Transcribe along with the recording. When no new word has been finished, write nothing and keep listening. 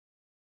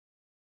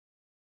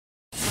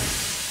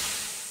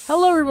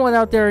Hello everyone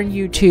out there on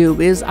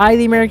YouTube, it is I,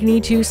 the American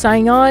E2,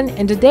 signing on,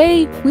 and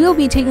today we'll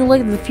be taking a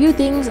look at the few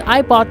things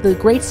I bought at the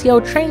Great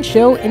Scale Train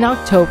Show in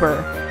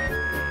October.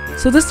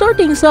 So to start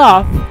things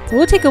off,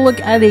 we'll take a look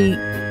at a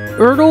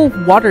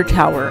Erdl water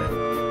tower.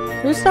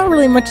 There's not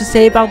really much to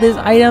say about this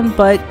item,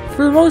 but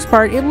for the most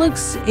part it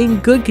looks in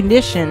good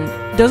condition,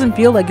 doesn't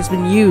feel like it's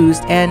been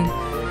used, and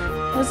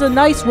has a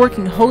nice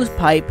working hose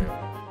pipe.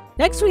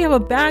 Next we have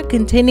a bag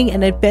containing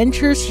an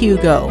Adventures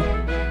Hugo.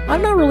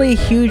 I'm not really a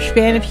huge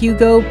fan of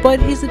Hugo, but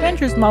his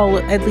Adventures model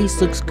at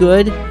least looks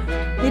good.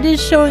 It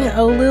is showing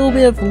a little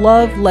bit of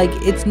love, like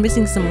it's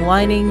missing some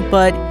lining,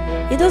 but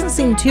it doesn't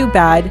seem too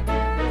bad.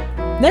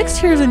 Next,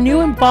 here's a new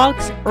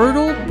in-box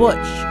Erdl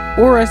Butch,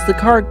 or as the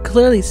card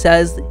clearly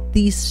says,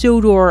 the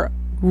Sodor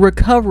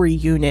Recovery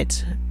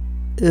Unit.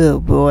 Oh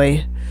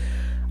boy.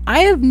 I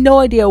have no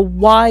idea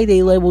why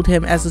they labeled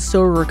him as a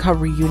Sodor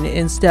Recovery Unit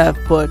instead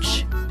of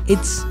Butch.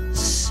 It's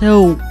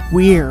so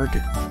weird.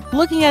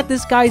 Looking at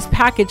this guy's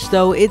package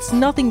though, it's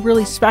nothing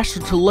really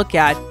special to look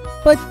at,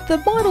 but the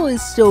model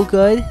is still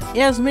good. It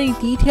has many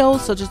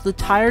details such as the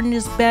tire in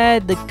his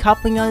bed, the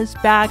coupling on his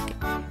back,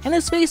 and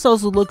his face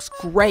also looks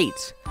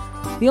great.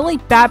 The only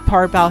bad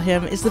part about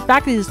him is the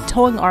fact that his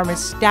towing arm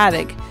is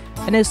static,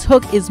 and his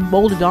hook is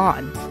molded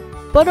on.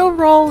 But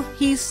overall,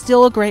 he's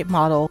still a great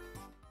model.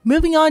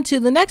 Moving on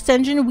to the next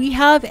engine, we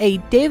have a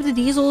Dave the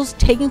Diesel's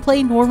Taking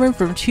Play Norman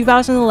from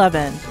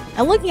 2011.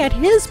 And looking at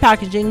his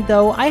packaging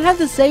though, I have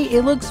to say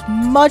it looks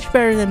much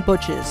better than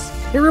Butch's.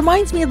 It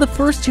reminds me of the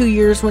first 2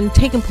 years when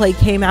Take and Play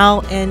came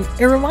out, and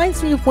it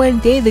reminds me of when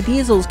Dave the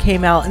Diesel's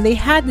came out and they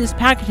had this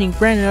packaging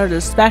branded under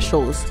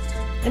specials.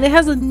 And it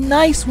has a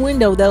nice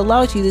window that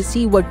allows you to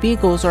see what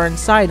vehicles are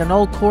inside on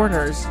all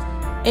corners.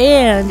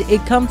 And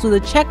it comes with a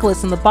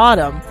checklist on the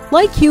bottom.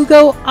 Like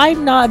Hugo,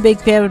 I'm not a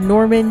big fan of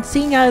Norman,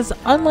 seeing as,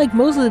 unlike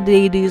most of the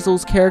Dave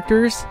Diesel's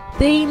characters,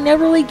 they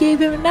never really gave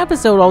him an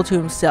episode all to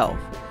himself.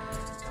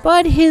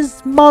 But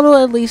his model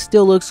at least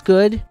still looks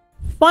good.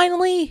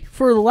 Finally,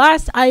 for the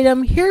last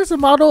item, here's a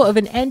model of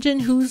an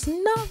engine who's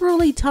not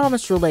really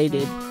Thomas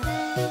related.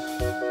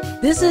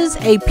 This is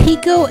a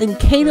Pico and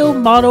Cato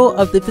model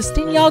of the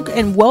Festiniog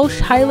and Welsh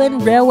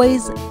Highland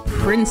Railways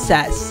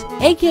Princess,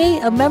 aka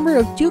a member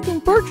of Duke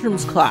and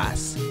Bertram's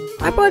class.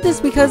 I bought this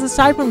because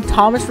aside from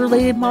Thomas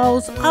related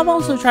models, I'm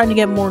also trying to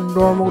get more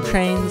normal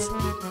trains,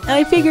 and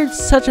I figured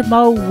such a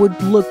model would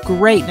look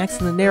great next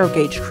to the narrow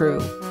gauge crew.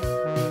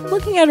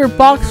 Looking at her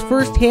box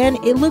firsthand,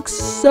 it looks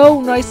so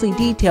nicely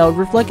detailed,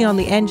 reflecting on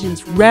the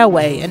engine's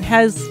railway, and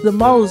has the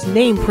model's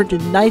name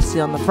printed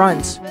nicely on the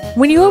front.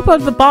 When you open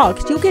up the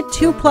box, you'll get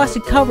 2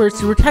 plastic covers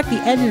to protect the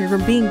engine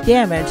from being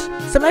damaged,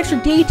 some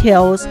extra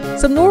details,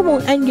 some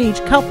normal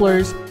N-gauge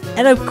couplers,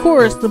 and of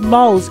course the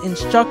model's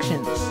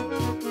instructions.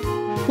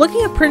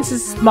 Looking at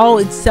Princess's model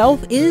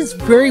itself, it is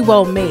very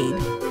well made.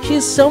 She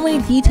has so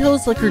many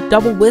details like her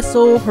double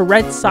whistle, her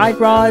red side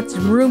rods,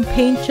 maroon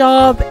paint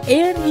job,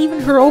 and even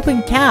her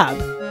open cab.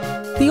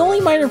 The only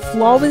minor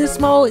flaw with this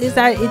model is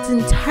that it's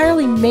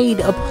entirely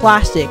made of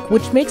plastic,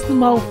 which makes the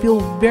model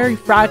feel very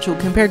fragile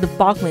compared to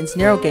Bachmann's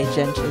narrow gauge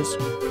engines,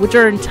 which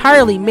are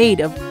entirely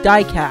made of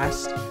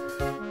die-cast.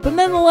 But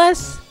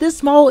nonetheless,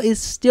 this model is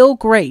still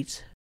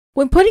great.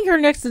 When putting her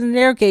next to the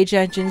narrow gauge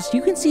engines,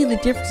 you can see the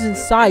difference in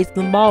size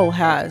the model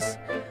has.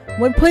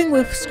 When putting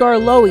with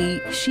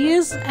Scarloey, she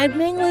is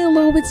admittedly a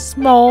little bit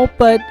small,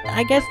 but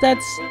I guess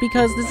that's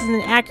because this is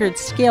an accurate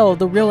scale of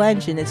the real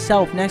engine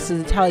itself next to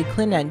the Tally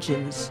Clint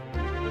engines.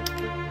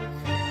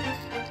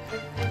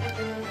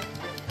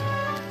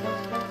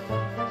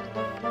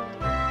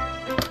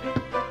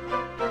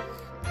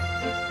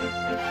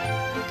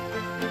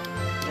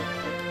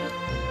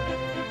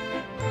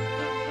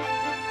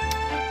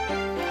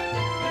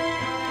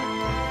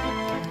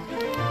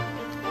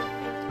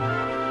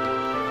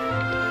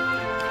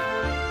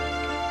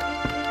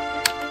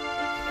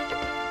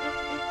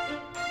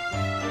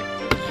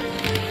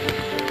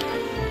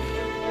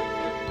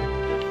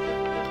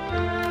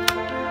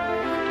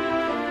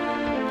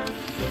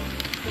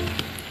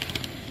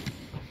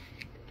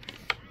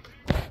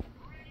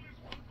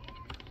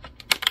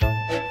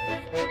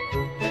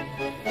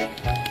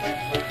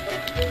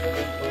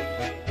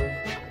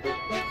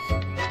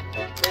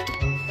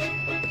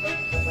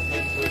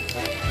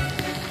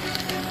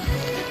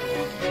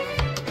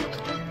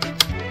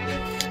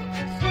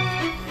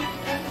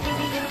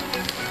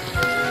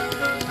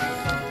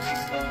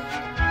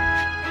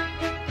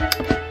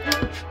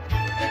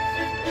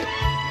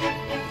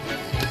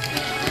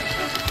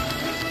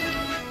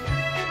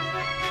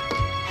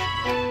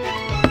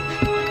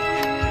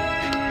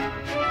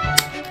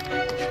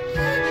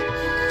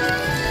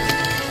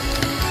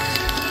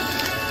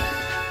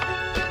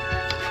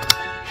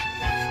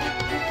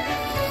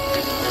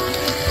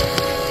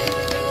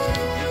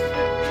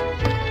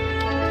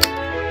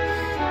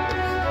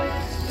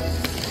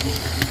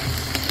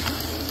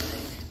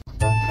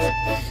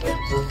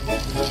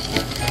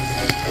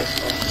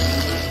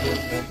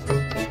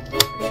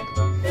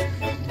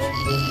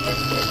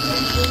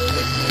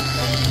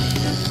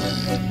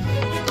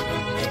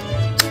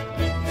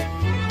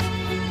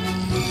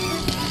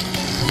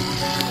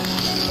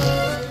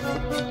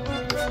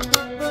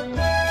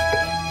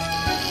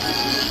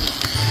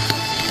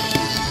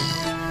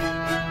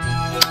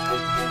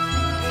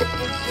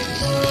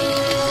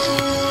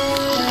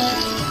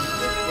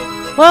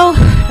 Well,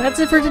 that's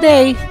it for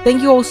today.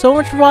 Thank you all so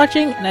much for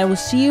watching, and I will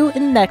see you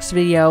in the next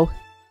video.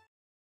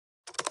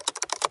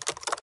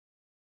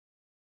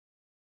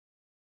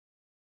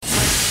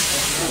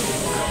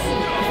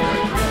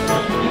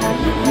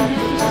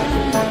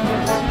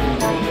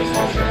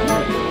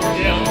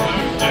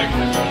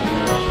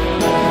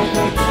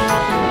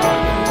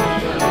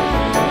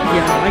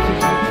 Yeah, I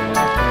can.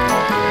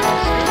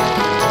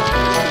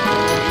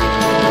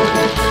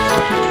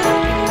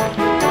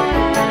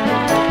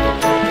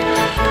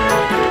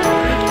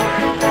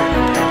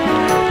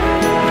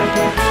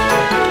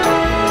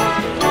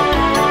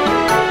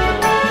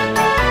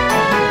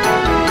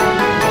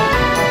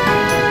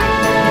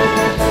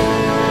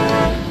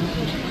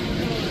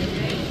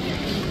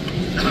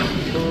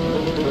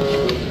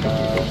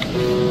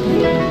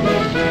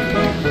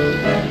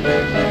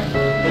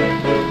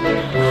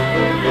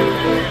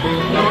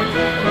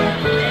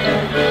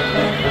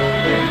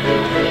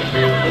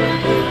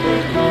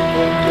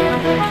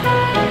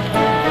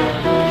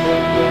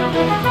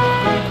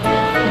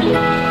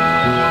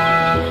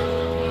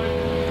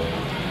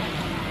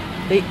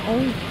 They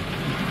only...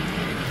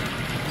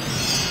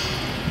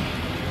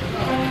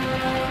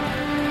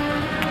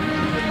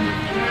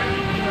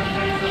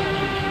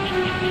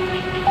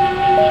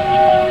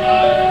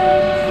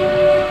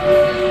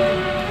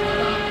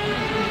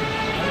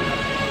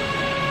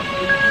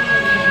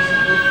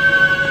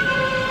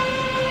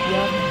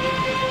 Yeah,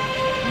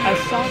 I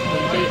saw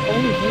them. They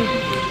only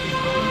moved.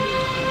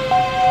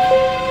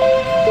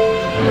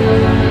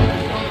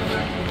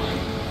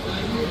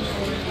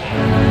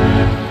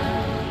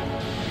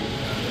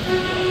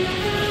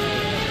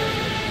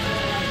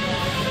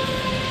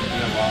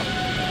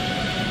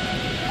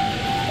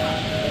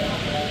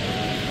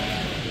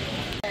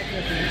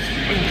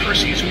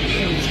 Percy's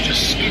wheels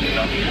just skidded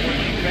up.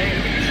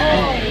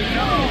 Oh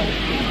no!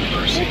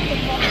 Percy.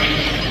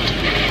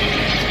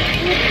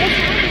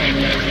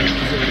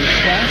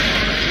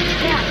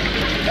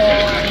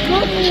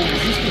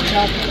 Is this the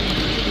chapter?